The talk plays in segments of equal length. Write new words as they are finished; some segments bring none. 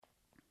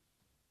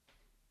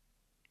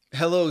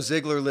Hello,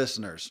 Ziglar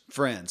listeners,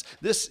 friends.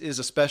 This is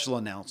a special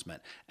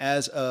announcement.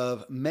 As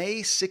of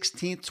May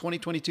 16th,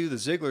 2022, The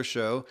Ziglar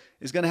Show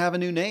is going to have a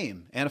new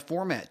name and a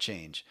format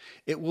change.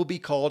 It will be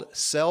called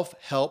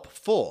Self-Help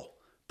Full,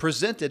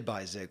 presented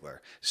by Ziglar,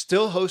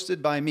 still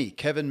hosted by me,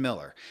 Kevin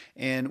Miller,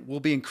 and we'll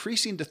be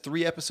increasing to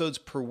 3 episodes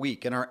per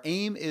week. And our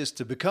aim is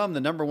to become the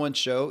 #1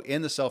 show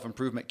in the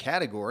self-improvement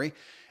category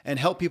and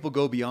help people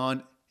go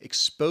beyond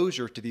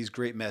exposure to these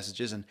great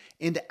messages and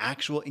into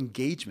actual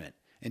engagement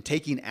and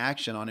taking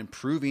action on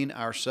improving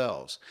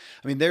ourselves.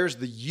 I mean, there's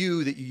the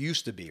you that you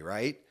used to be,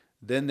 right?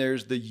 Then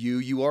there's the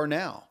you are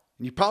now.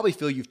 And you probably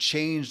feel you've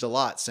changed a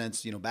lot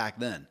since, back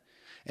then.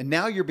 And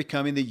now you're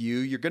becoming the you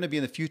you're going to be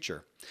in the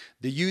future,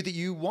 the you that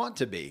you want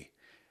to be.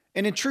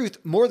 And in truth,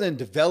 more than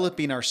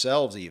developing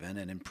ourselves even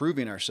and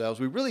improving ourselves,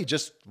 we really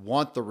just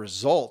want the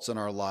results in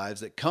our lives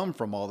that come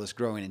from all this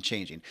growing and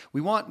changing. We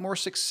want more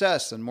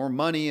success and more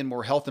money and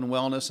more health and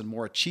wellness and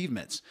more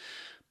achievements.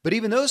 But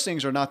even those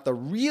things are not the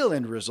real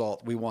end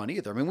result we want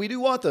either. I mean, we do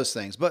want those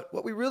things, but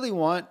what we really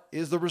want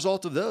is the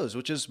result of those,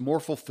 which is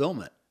more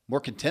fulfillment, more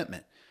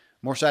contentment,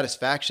 more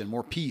satisfaction,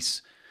 more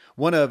peace.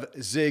 One of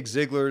Zig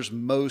Ziglar's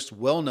most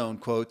well-known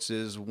quotes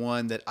is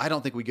one that I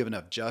don't think we give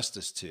enough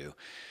justice to.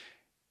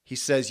 He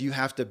says, you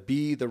have to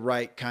be the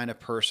right kind of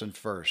person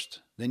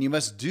first. Then you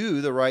must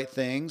do the right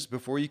things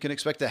before you can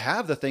expect to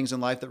have the things in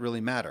life that really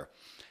matter.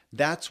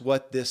 That's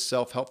what this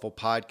self-helpful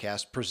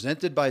podcast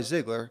presented by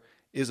Ziglar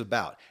is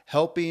about,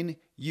 helping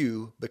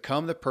you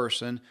become the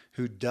person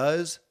who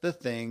does the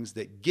things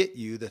that get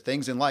you the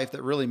things in life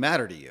that really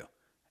matter to you.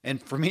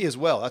 And for me as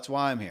well, that's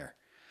why I'm here.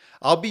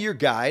 I'll be your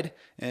guide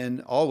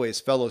and always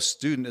fellow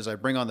student as I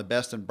bring on the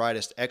best and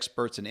brightest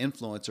experts and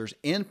influencers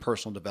in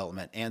personal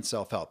development and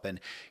self-help,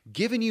 and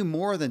giving you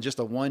more than just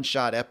a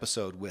one-shot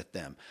episode with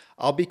them.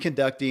 I'll be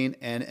conducting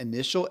an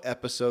initial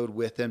episode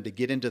with them to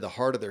get into the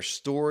heart of their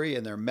story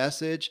and their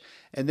message,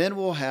 and then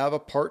we'll have a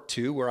part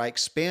 2 where I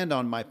expand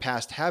on my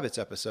past habits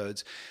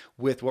episodes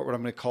with what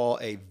I'm going to call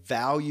a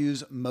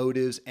values,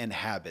 motives, and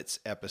habits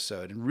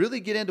episode, and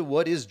really get into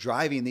what is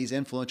driving these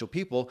influential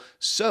people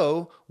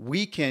so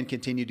we can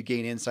continue to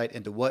gain insight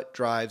into what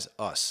drives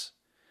us.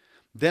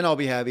 Then I'll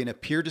be having a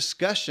peer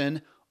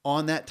discussion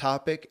on that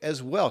topic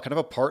as well, kind of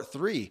a part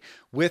 3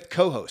 with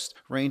co-hosts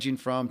ranging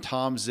from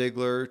Tom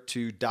Ziglar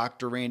to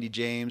Dr. Randy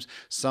James,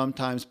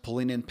 sometimes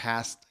pulling in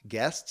past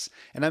guests,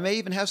 and I may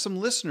even have some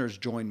listeners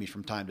join me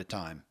from time to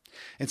time.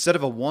 Instead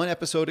of a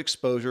 1-episode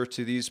exposure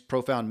to these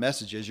profound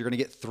messages, you're going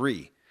to get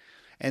 3.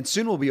 And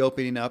soon we'll be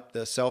opening up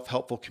the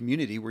self-helpful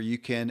community where you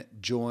can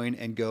join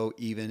and go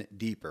even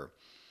deeper.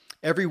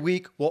 Every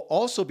week, we'll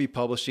also be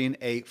publishing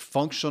a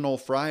Functional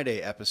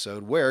Friday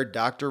episode where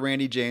Dr.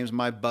 Randy James,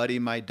 my buddy,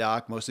 my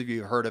doc, most of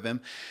you have heard of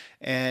him,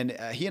 and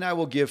he and I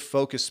will give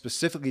focus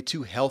specifically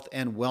to health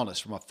and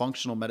wellness from a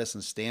functional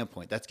medicine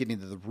standpoint. That's getting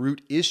to the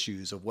root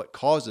issues of what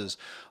causes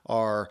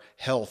our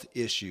health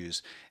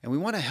issues. And we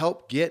want to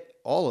help get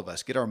all of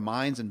us, get our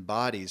minds and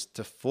bodies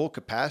to full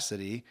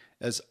capacity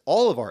as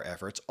all of our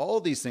efforts, all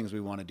these things we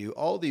want to do,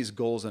 all these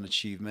goals and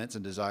achievements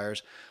and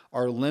desires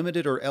are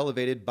limited or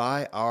elevated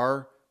by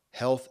our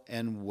health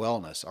and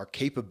wellness, our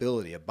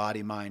capability of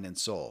body, mind, and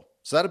soul.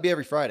 So that'll be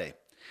every Friday.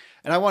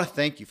 And I want to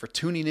thank you for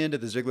tuning in to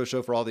The Ziglar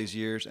Show for all these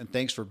years, and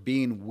thanks for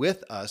being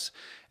with us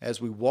as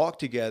we walk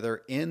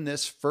together in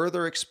this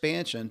further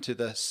expansion to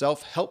the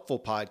Self-Helpful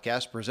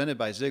podcast presented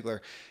by Ziglar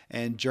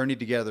and journey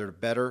together to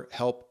better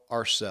help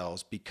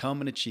ourselves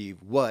become and achieve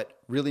what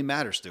really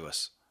matters to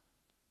us.